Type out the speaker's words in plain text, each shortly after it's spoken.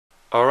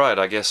Alright,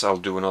 I guess I'll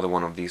do another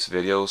one of these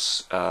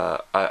videos.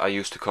 I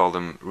used to call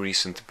them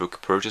recent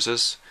book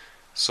purchases,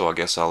 so I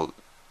guess I'll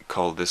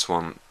call this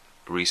one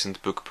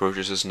recent book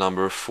purchases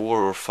number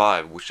 4 or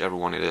 5, whichever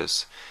one it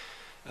is.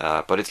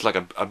 But it's like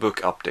a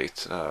book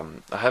update.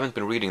 I haven't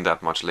been reading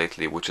that much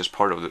lately, which is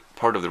part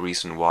of the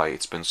reason why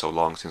it's been so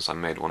long since I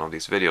made one of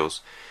these videos.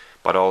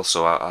 But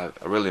also, I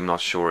really am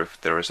not sure if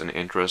there is any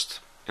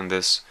interest in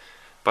this.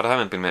 But I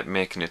haven't been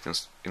making it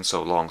in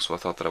so long, so I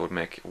thought that I would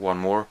make one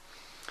more.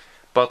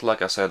 But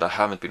like I said, I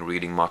haven't been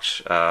reading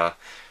much. I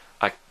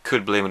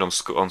could blame it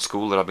on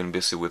school, that I've been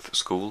busy with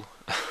school.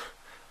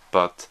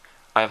 But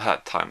I've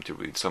had time to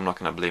read, so I'm not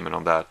going to blame it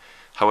on that.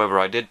 However,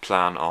 I did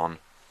plan on,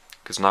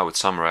 because now it's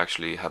summer, I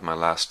actually had my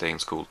last day in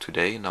school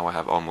today. Now I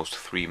have almost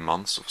 3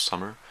 months of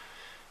summer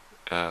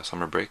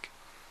break.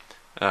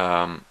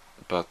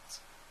 But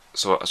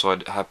so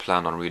I had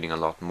planned on reading a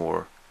lot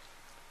more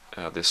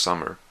this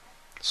summer.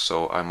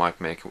 So I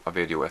might make a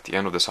video at the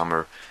end of the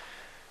summer,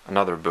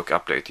 another book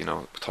update,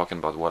 talking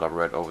about what I've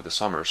read over the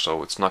summer,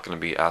 so it's not going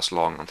to be as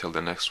long until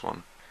the next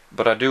one.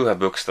 But I do have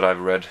books that I've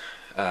read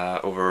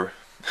over,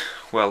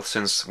 well,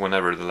 since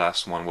whenever the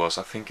last one was.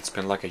 I think it's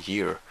been like a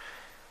year,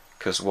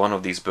 because one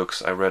of these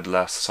books I read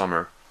last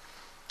summer.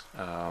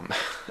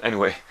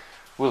 Anyway,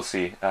 we'll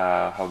see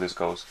how this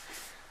goes.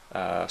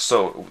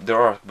 So there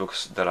are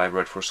books that I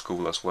read for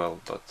school as well,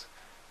 but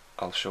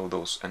I'll show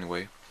those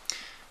anyway.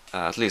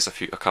 At least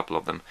a couple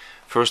of them.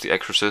 First, The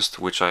Exorcist,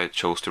 which I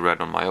chose to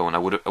read on my own. I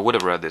would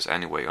have read this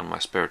anyway on my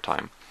spare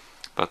time,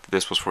 but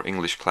this was for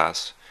English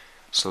class,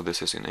 so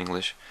this is in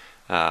English.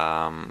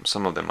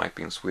 Some of them might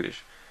be in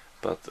Swedish,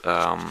 but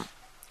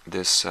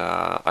this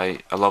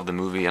I love the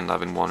movie, and I've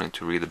been wanting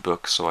to read the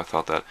book, so I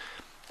thought that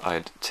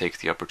I'd take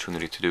the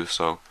opportunity to do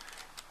so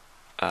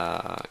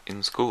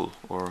in school,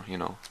 or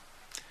and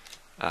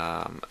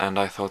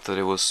I thought that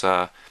it was.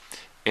 I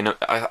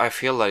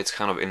feel that it's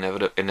kind of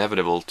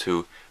inevitable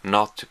to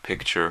not to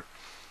picture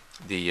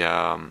the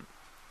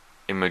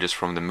images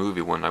from the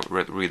movie when I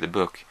read the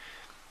book.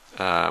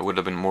 Would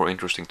have been more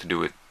interesting to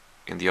do it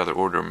in the other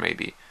order,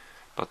 maybe.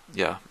 But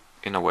yeah,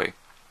 in a way.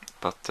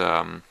 But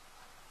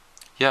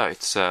yeah,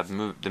 it's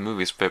the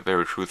movie is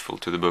very truthful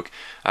to the book.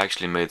 I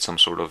actually made some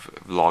sort of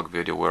vlog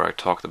video where I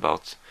talked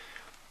about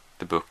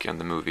the book and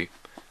the movie.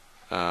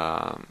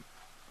 Yeah,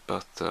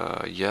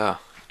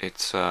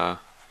 it's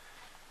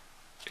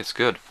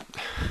good.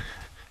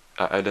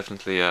 I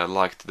definitely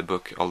liked the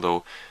book,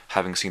 although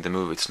having seen the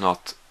movie, it's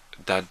not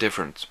that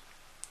different,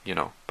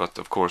 But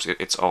of course,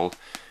 it's all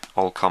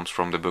comes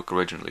from the book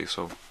originally.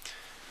 So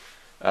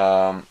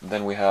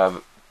then we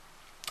have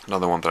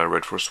another one that I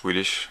read for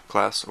Swedish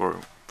class,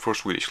 or for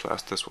Swedish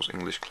class. This was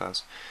English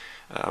class.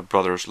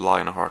 Brothers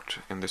Lionheart,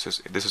 and this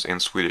is in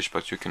Swedish,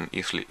 but you can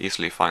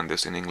easily find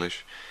this in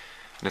English.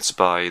 And it's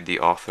by the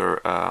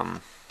author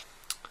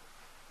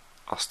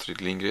Astrid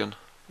Lindgren,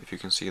 if you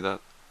can see that.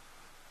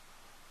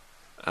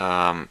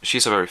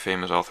 She's a very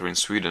famous author in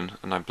Sweden,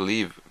 and I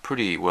believe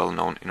pretty well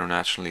known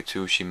internationally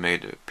too. She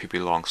made Pippi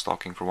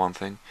Longstocking, for one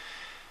thing.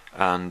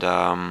 And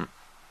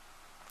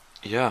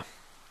yeah,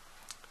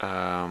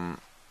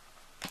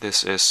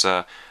 this is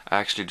I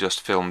actually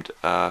just filmed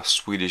a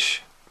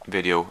Swedish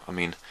video.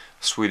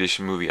 Swedish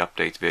movie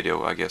update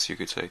video, I guess you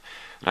could say.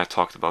 And I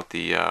talked about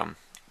the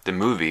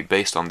movie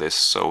based on this.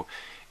 So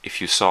if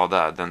you saw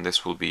that, then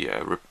this will be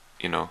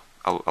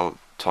I'll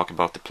talk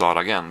about the plot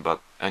again.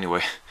 But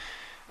anyway.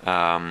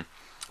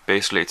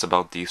 Basically, it's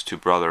about these two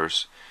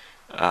brothers.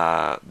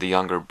 The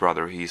younger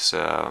brother, he's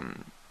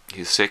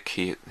sick.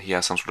 He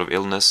has some sort of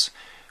illness,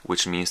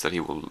 which means that he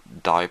will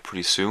die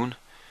pretty soon.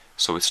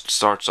 So it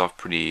starts off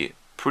pretty.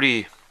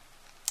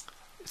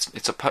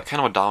 It's a kind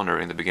of a downer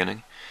in the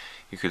beginning,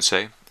 you could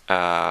say,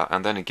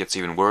 and then it gets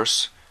even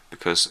worse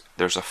because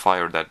there's a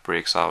fire that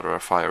breaks out, or a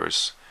fire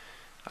is,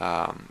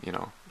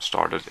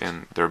 started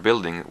in their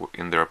building,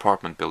 in their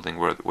apartment building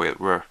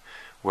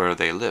where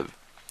they live.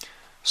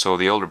 So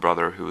the older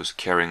brother, who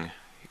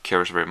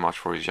cares very much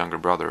for his younger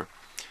brother,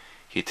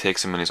 he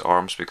takes him in his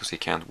arms because he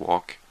can't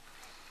walk,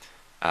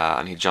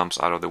 and he jumps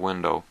out of the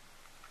window,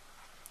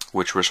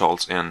 which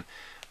results in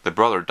the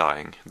brother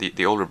dying,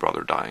 the older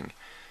brother dying,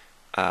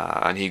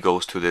 and he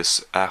goes to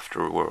this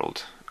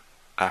afterlife,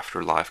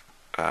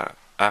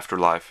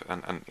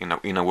 and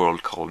in a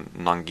world called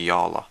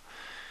Nangiala,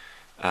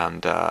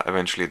 and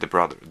eventually the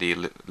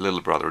little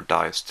brother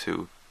dies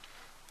too,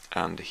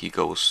 and he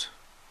goes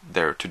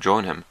there to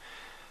join him.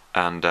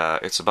 And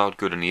it's about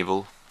good and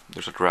evil.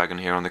 There's a dragon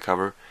here on the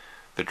cover.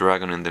 The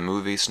dragon in the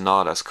movie is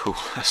not as cool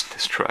as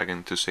this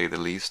dragon, to say the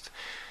least.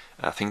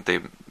 I think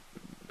they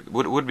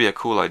would be a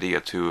cool idea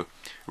to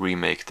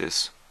remake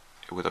this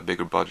with a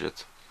bigger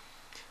budget,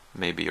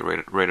 maybe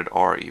rated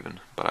R even,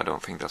 but I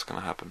don't think that's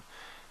gonna happen.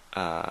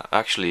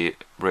 Actually,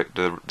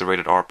 the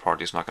rated R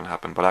part is not gonna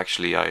happen. But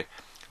actually, I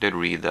did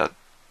read that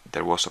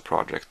there was a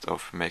project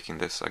of making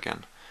this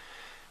again.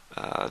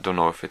 Don't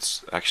know if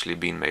it's actually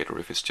been made or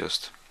if it's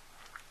just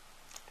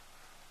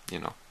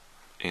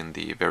in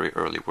the very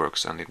early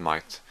works, and it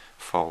might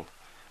fall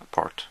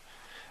apart.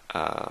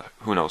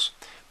 Who knows?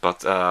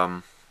 But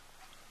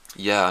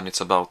yeah, and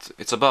it's about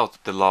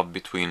the love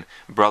between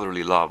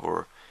brotherly love,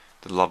 or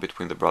the love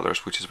between the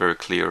brothers, which is very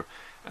clear,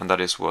 and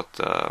that is what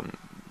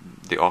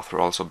the author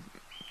also,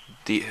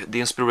 the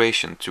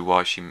inspiration to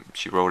why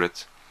she wrote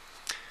it.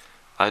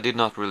 I did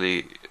not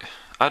really,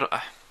 I don't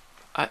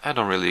I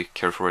don't really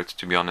care for it,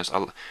 to be honest.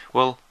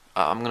 Well,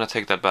 I'm gonna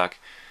take that back.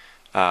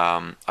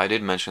 I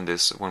did mention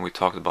this when we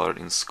talked about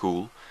it in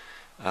school.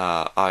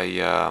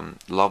 I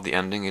love the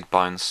ending. It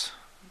binds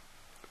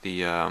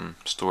the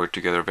story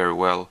together very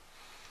well.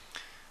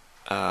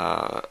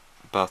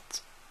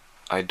 But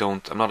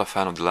I'm not a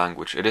fan of the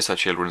language. It is a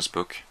children's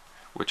book,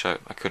 which I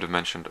could have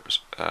mentioned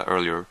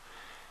earlier.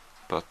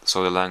 But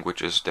so the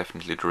language is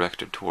definitely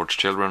directed towards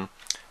children.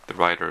 The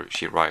writer,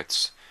 she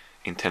writes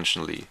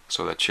intentionally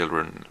so that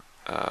children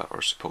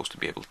are supposed to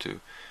be able to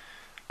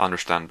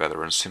understand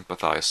better and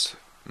sympathize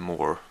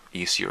more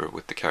easier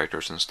with the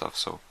characters and stuff.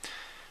 So,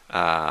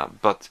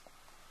 but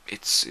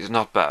it's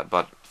not bad.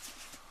 But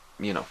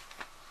you know,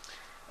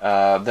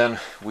 then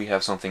we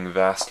have something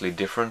vastly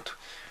different,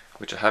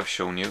 which I have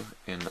shown you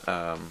in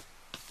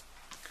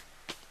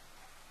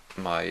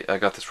I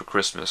got this for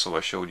Christmas, so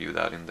I showed you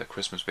that in the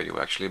Christmas video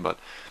actually, but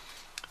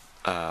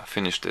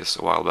finished this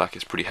a while back.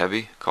 It's pretty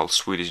heavy, called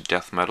Swedish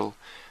Death Metal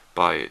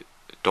by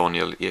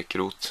Daniel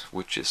Ekeroth,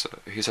 which is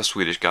he's a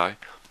Swedish guy,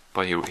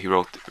 but he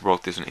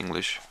wrote this in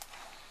English.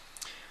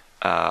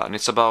 And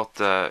it's about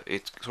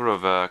it sort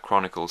of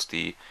chronicles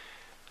the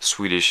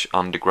Swedish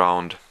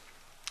underground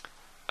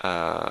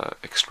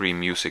extreme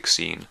music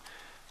scene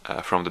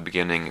from the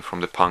beginning,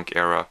 from the punk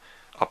era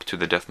up to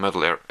the death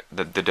metal era.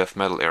 The death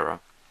metal era.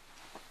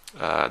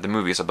 The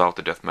movie is about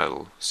the death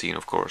metal scene,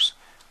 of course,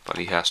 but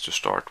he has to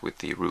start with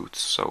the roots.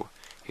 So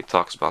he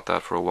talks about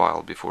that for a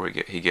while before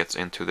he gets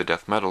into the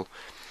death metal,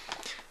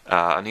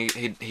 and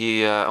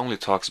he only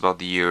talks about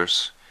the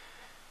years.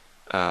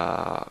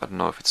 I don't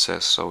know if it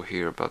says so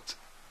here, but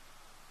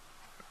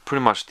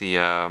pretty much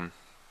the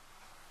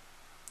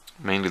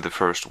mainly the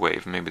first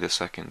wave, maybe the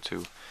second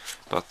too,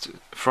 but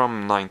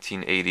from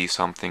 1980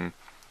 something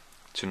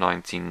to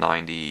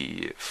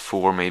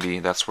 1994 maybe,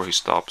 that's where he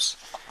stops.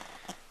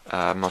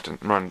 I'm not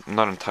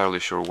entirely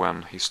sure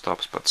when he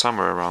stops, but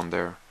somewhere around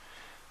there.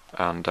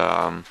 And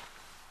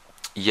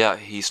yeah,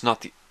 he's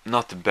not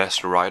the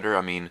best writer.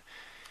 I mean,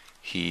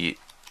 he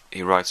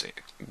writes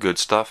good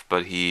stuff,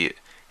 but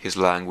his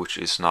language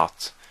is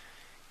not,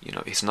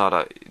 he's not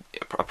a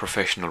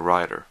professional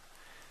writer.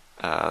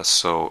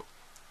 So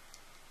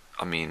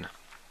I mean,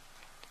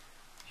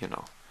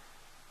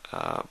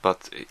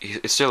 but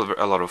it's still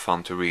a lot of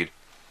fun to read.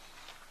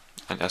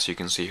 And as you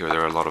can see here,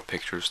 there are a lot of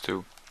pictures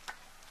too.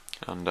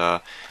 And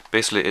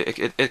basically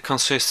it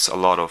consists a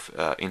lot of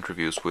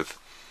interviews with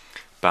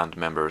band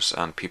members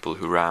and people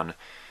who ran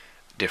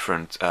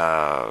different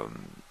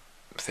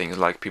things,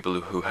 like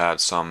people who had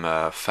some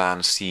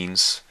fan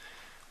scenes,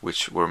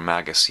 which were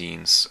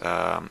magazines,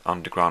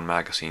 underground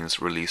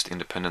magazines released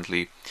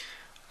independently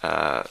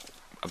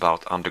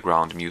about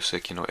underground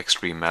music,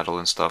 extreme metal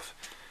and stuff,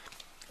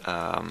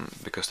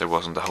 because there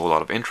wasn't a whole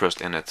lot of interest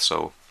in it,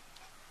 so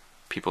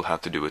people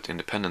had to do it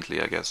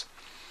independently, I guess.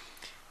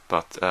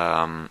 But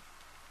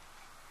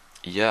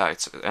yeah,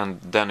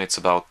 then it's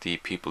about the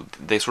people.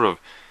 They sort of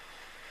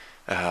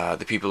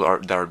the people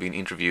that are being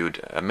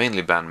interviewed,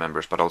 mainly band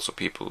members, but also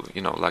people,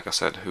 like I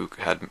said, who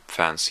had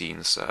fan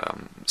scenes.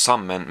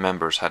 Some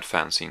members had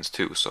fan scenes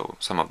too, so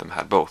some of them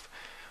had both.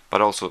 But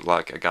also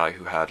like a guy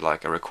who had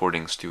like a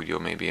recording studio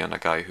maybe, and a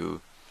guy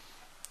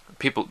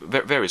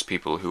various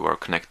people who are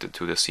connected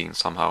to the scene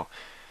somehow.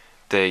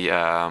 They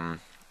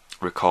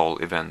recall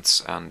events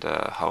and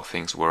how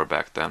things were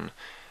back then.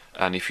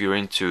 And if you're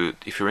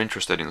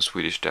interested in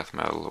Swedish death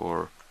metal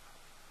or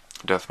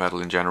death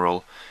metal in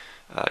general,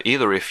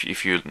 either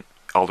if you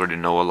already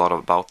know a lot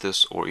about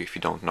this or if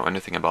you don't know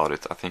anything about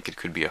it, I think it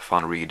could be a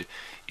fun read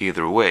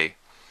either way.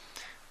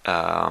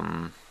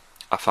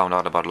 I found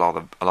out about a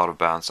lot of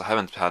bands. I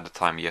haven't had the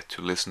time yet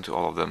to listen to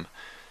all of them.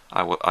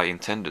 I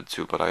intended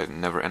to, but I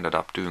never ended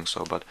up doing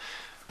so. But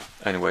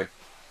anyway,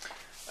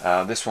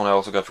 this one I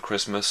also got for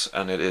Christmas,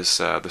 and it is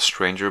The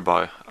Stranger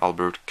by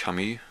Albert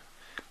Camus.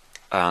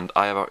 And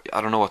I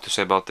don't know what to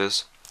say about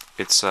this.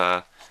 It's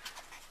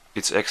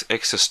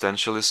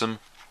existentialism,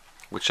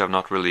 which I've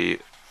not really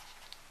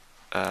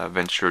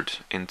ventured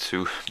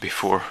into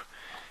before.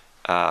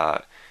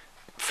 I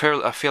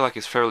feel like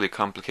it's fairly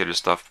complicated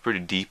stuff, pretty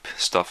deep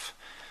stuff.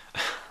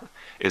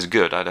 Is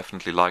good. I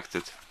definitely liked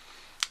it.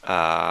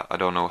 I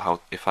don't know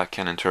if I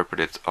can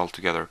interpret it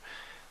altogether,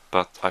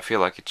 but I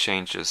feel like it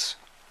changes.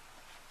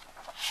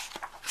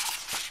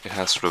 It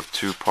has sort of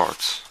two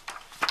parts.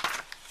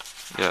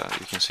 Yeah,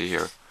 you can see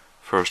here,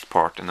 first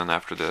part, and then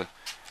after the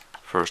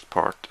first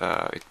part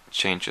it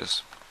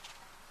changes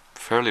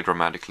fairly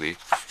dramatically.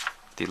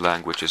 The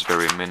language is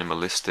very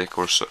minimalistic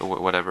or so,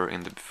 whatever.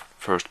 In the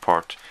first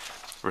part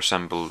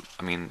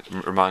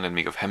reminded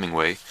me of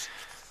Hemingway,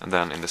 and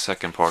then in the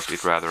second part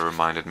it rather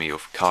reminded me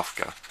of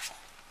Kafka.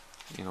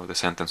 The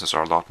sentences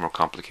are a lot more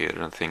complicated,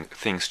 and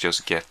things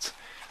just get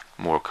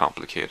more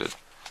complicated,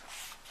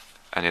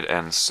 and it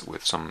ends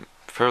with some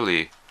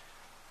fairly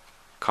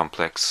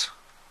complex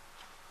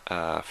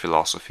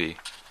philosophy,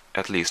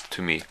 at least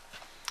to me.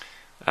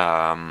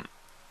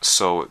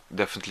 So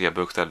definitely a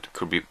book that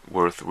could be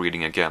worth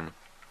reading again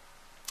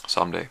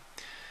someday.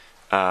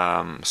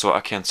 So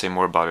I can't say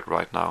more about it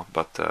right now,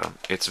 but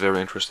it's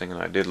very interesting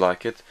and I did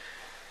like it.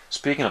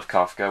 Speaking of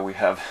Kafka, we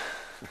have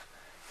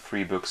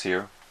 3 books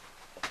here.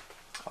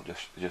 I'll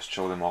just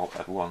show them all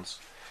at once.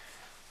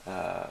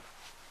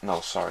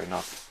 No, sorry,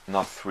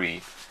 not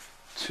 3,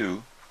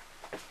 2.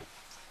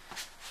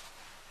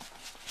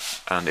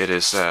 And it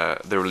is they're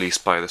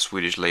released by the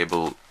Swedish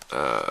label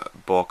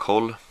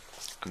Bakhåll,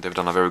 and they've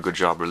done a very good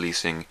job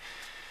releasing.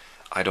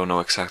 I don't know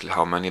exactly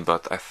how many,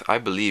 but I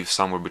believe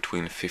somewhere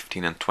between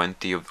 15 and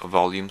 20 of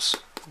volumes.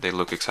 They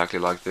look exactly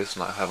like this,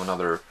 and I have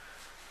another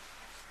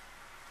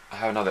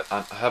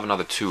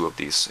 2 of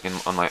these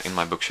in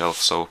my bookshelf.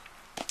 So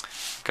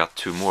got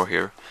 2 more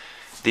here.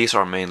 These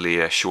are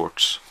mainly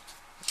shorts.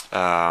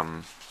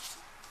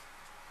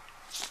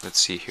 Let's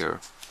see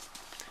here.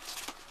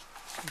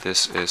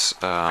 This is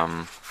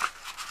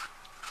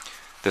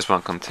this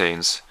one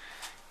contains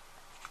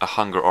a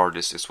hunger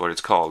artist is what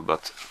it's called,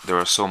 but there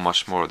are so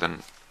much more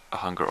than a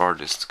hunger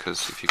artist,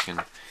 because if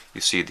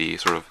you see the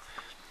sort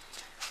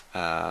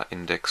of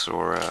index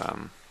or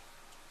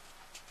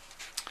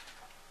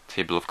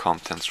table of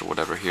contents or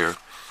whatever here,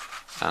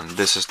 and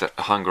this is the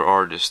hunger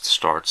artist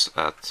starts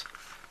at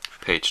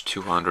page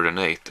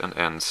 208 and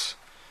ends,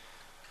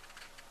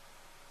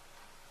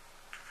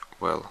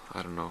 well,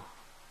 I don't know,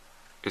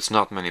 it's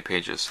not many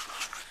pages,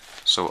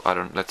 so I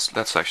don't,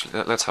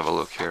 let's have a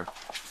look here.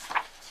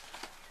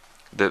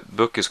 The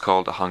book is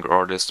called A Hunger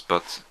Artist,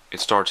 but it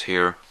starts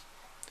here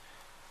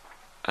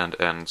and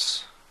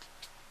ends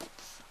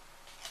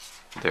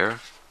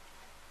there.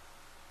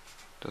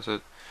 Does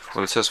it?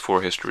 Well, it says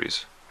 4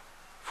 histories.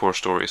 4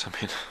 stories, I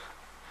mean.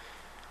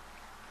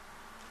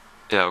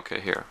 Yeah,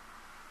 okay, here.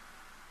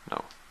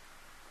 No.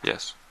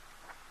 Yes.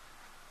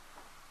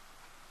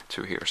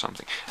 2 here or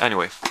something.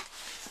 Anyway,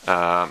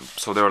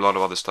 so there are a lot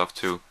of other stuff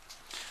too.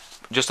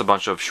 Just a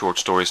bunch of short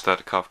stories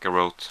that Kafka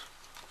wrote.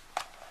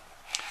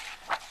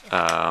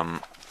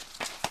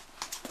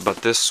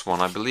 But this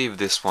one, I believe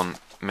this one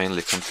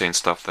mainly contains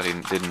stuff that he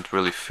didn't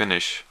really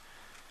finish.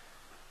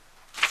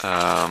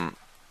 Yeah,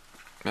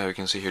 we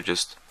can see here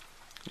just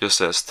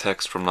says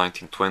text from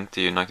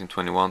 1920,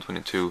 1921,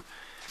 22.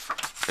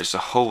 There's a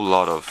whole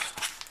lot of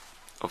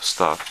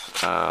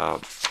stuff.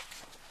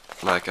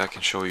 Like I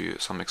can show you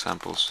some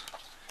examples.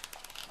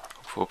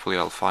 Hopefully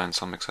I'll find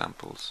some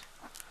examples.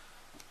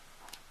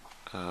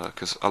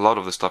 Because a lot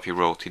of the stuff he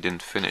wrote he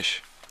didn't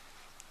finish.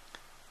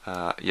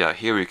 Yeah,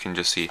 here you can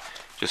just see,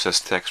 just says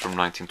text from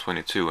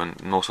 1922,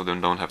 and most of them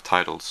don't have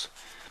titles.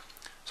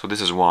 So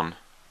this is one,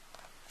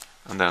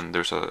 and then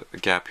there's a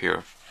gap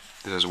here.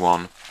 This is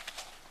one,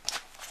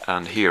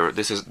 and here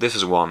this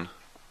is one,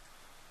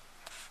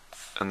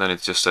 and then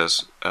it just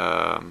says,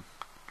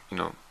 you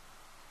know,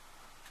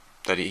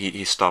 that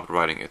he stopped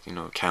writing it. You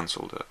know,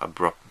 cancelled,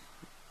 abrupt.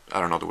 I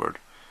don't know the word.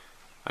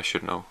 I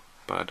should know,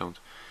 but I don't.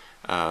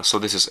 So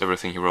this is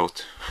everything he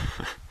wrote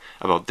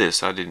about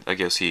this. I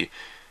guess he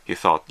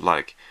thought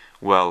like,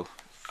 well,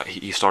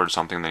 he started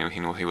something, then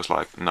he was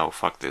like, no,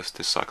 fuck this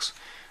sucks.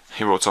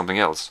 He wrote something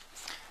else,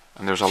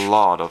 and there's a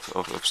lot of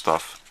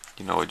stuff,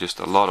 you know, just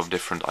a lot of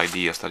different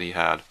ideas that he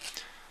had,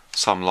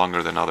 some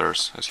longer than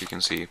others, as you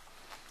can see.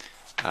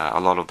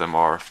 A lot of them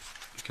are,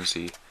 you can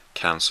see,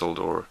 cancelled,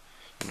 or,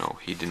 you know,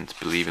 he didn't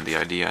believe in the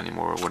idea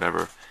anymore, or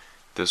whatever.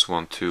 This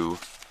one too,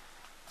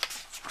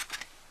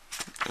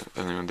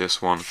 and then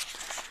this one,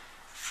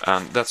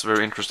 and that's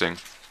very interesting.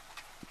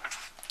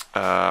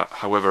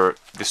 However,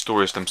 the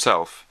stories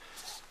themselves,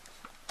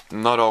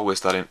 not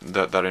always that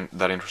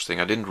interesting.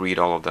 I didn't read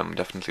all of them,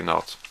 definitely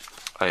not.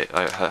 I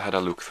had a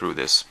look through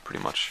this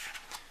pretty much.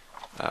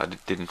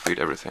 Didn't read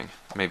everything,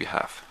 maybe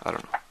half. I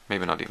don't know,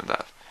 maybe not even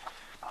that.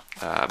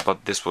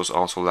 But this was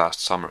also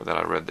last summer that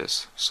I read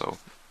this. So,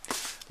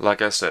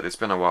 like I said, it's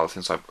been a while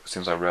since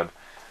I read.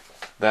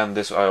 Then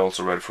this I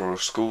also read for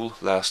school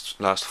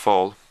last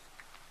fall,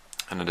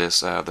 and it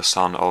is The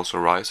Sun Also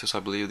Rises, I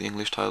believe the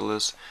English title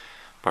is,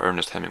 by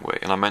Ernest Hemingway.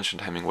 And I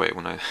mentioned Hemingway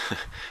when I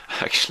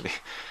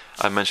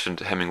I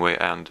mentioned Hemingway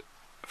and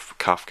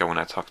Kafka when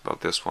I talked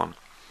about this one.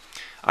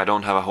 I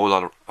don't have a whole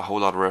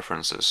lot of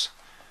references,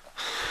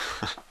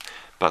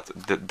 but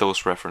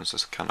those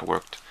references kind of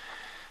worked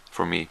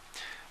for me.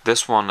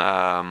 This one,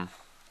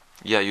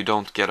 yeah, you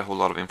don't get a whole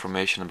lot of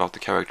information about the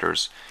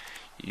characters.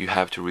 You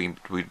have to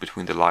read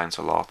between the lines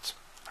a lot,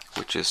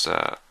 which is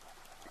a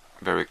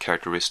very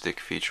characteristic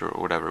feature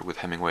or whatever with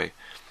Hemingway.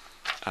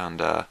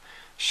 And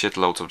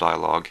shitloads of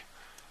dialogue.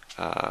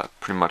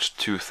 Pretty much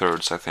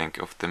 2/3, I think,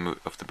 of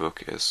the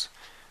book is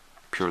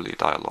purely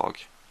dialogue,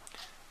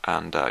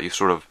 and you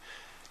sort of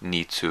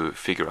need to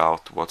figure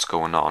out what's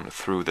going on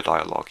through the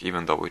dialogue,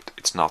 even though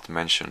it's not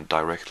mentioned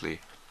directly.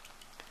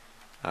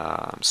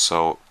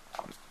 So,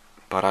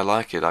 but I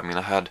like it. I mean,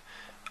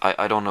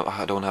 I don't know.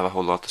 I don't have a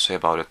whole lot to say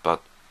about it,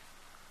 but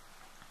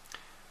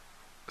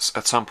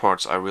at some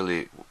parts I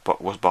really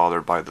was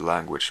bothered by the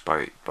language,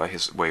 by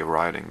his way of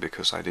writing,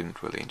 because I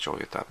didn't really enjoy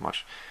it that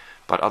much.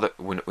 But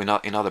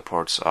in other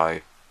parts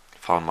I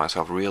found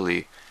myself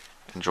really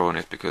enjoying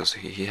it, because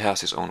he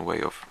has his own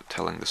way of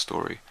telling the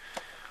story.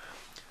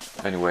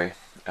 Anyway,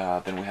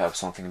 then we have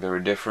something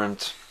very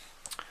different.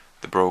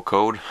 The Bro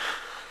Code.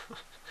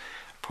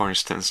 Barney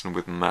Stinson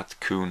with Matt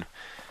Kuhn.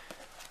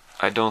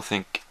 I don't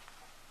think...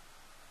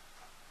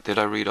 Did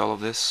I read all of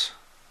this?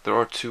 There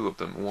are two of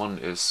them. One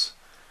is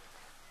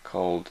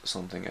called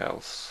something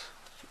else.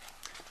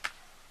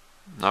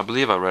 I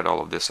believe I read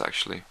all of this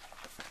actually.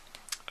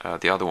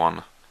 The other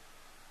one...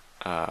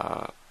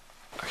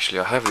 actually,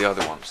 I have the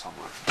other one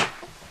somewhere.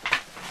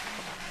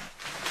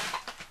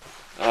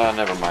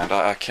 Never mind,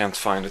 I can't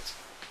find it.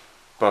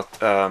 But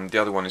the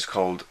other one is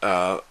called...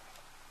 oh,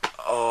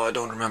 I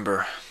don't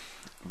remember.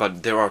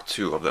 But there are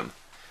two of them.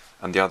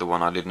 And the other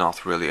one I did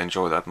not really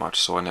enjoy that much,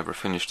 so I never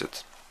finished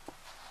it.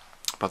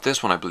 But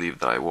this one I believe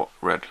that I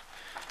read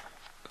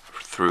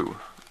through.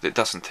 It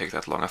doesn't take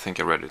that long. I think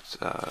I read it.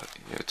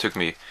 It took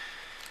me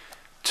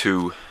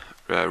 2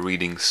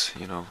 readings.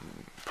 You know,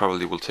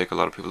 probably will take a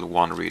lot of people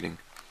 1 reading.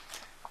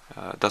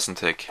 It doesn't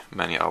take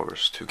many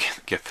hours to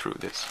get through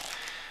this.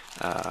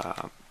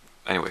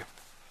 Anyway,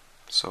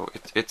 so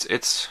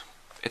it's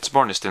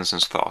Barney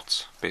Stinson's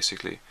thoughts,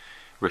 basically,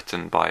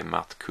 written by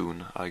Matt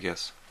Kuhn, I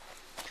guess.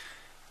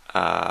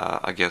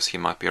 I guess he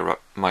might be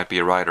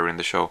a writer in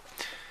the show.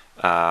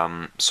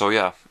 So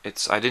yeah,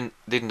 I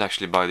didn't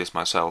actually buy this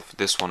myself.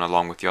 This one,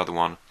 along with the other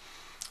one,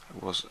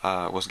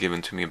 was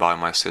given to me by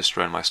my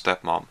sister and my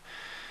stepmom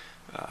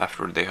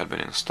after they had been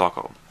in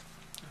Stockholm.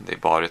 And they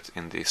bought it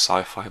in the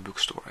sci-fi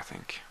bookstore, I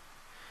think.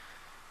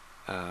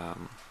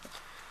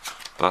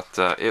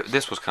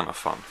 This was kind of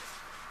fun.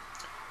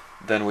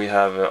 Then we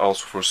have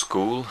also for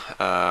school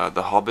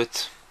The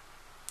Hobbit,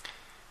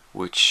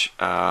 which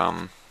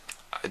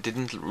I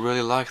didn't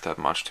really like that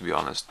much, to be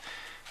honest.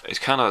 It's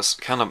kind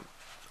of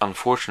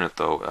unfortunate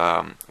though.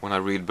 When I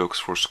read books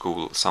for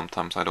school,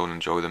 sometimes I don't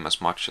enjoy them as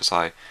much as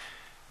I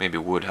maybe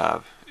would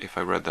have if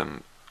I read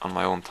them on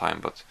my own time.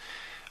 But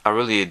I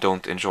really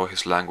don't enjoy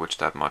his language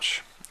that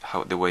much.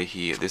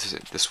 This is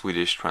the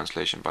Swedish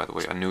translation, by the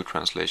way, a new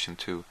translation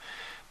too.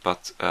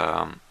 But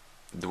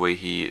the way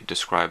he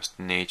describes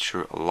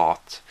nature a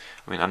lot.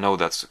 I mean, I know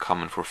that's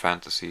common for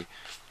fantasy,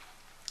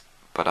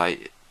 but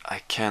I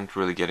can't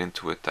really get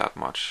into it that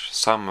much.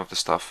 Some of the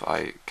stuff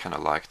I kind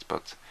of liked,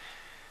 but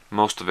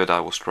most of it I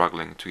was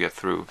struggling to get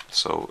through.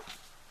 So,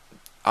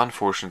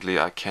 unfortunately,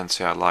 I can't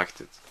say I liked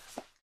it.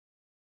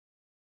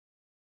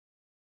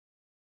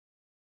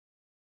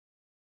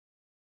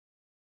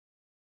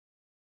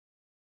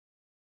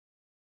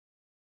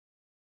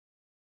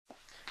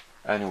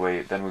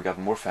 Anyway, then we got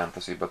more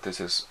fantasy, but this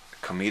is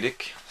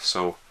comedic,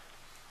 so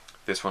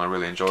this one I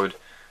really enjoyed.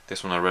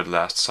 This one I read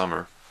last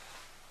summer.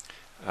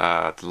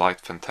 The Light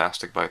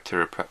Fantastic by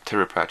Terry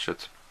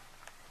Pratchett.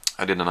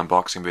 I did an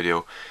unboxing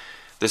video.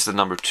 This is the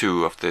number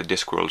 2 of the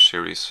Discworld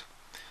series.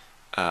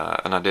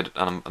 And I did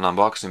an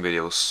unboxing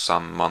video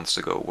some months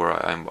ago where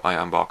I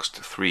unboxed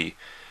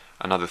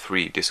another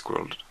three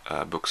Discworld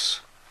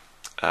books.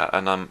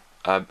 And I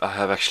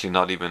have actually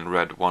not even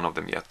read one of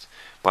them yet.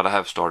 But I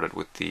have started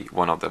with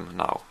one of them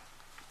now.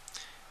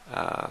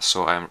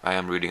 So I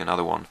am reading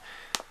another one.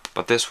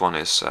 But this one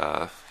is,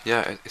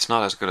 yeah, it's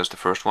not as good as the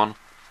first one.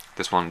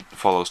 This one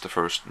follows the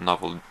first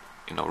novel,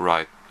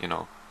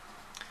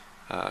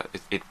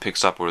 it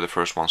picks up where the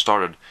first one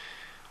started,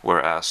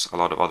 whereas a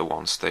lot of other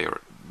ones, they're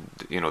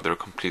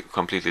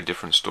completely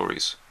different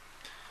stories.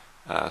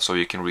 So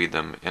you can read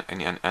them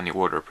in any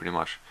order, pretty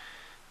much.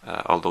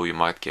 Although you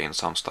might gain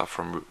some stuff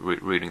from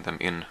reading them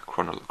in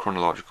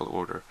chronological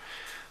order.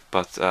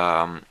 But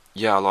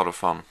yeah, a lot of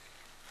fun,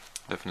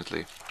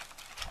 definitely.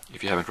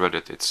 If you haven't read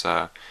it, it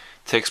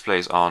takes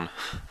place on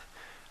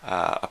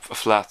a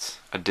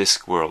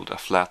disc world, a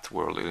flat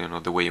world.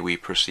 The way we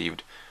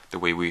perceived, the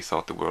way we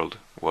thought the world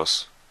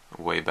was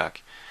way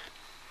back.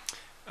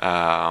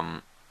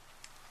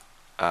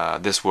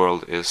 This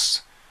world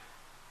is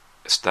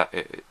it's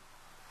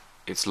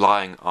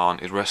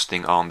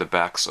resting on the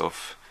backs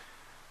of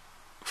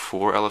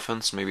 4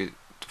 elephants, maybe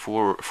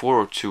four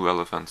or 2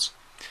 elephants.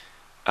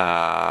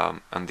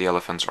 And the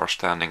elephants are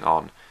standing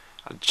on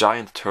a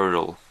giant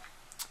turtle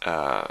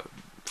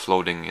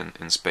floating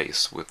in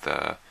space with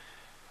a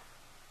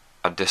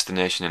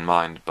destination in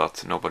mind,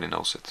 but nobody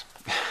knows it.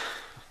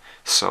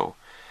 So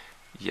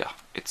yeah,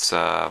 it's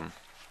I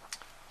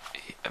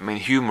mean,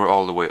 humor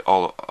all the way,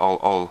 all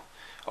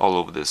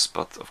over this,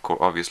 but of course,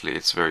 obviously,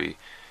 it's very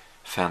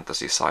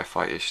fantasy,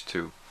 sci-fi-ish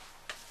too.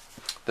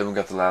 Then we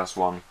got the last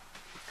one,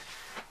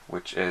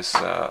 which is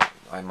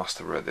I must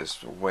have read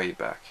this way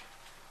back.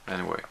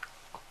 Anyway,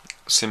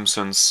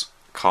 Simpsons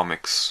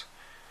comics.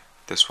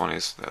 This one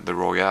is the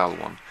Royale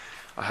one.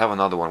 I have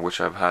another one which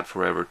I've had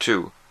forever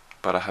too,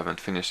 but I haven't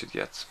finished it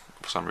yet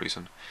for some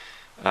reason.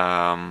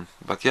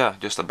 But yeah,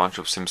 just a bunch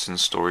of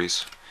Simpsons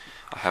stories.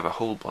 I have a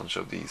whole bunch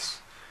of these.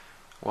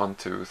 1,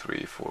 2,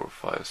 3, 4,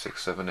 5,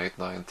 6, 7, 8,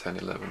 9, 10,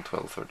 11,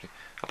 12, 13.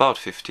 About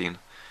 15.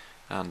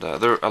 And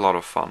they're a lot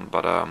of fun,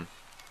 but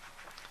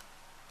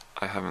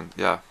I haven't,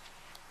 yeah,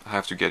 I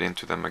have to get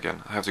into them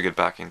again. I have to get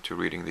back into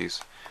reading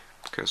these,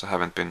 because I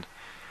haven't been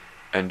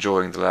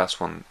enjoying the last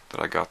one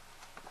that I got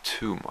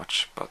too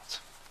much. But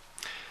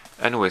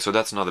anyway, so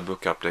that's another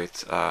book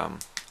update.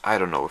 I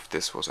don't know if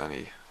this was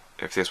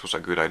a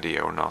good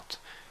idea or not.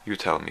 You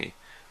tell me.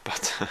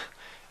 But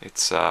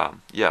it's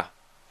yeah,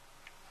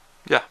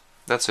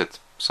 that's it.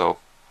 So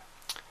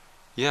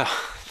yeah,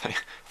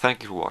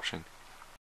 thank you for watching.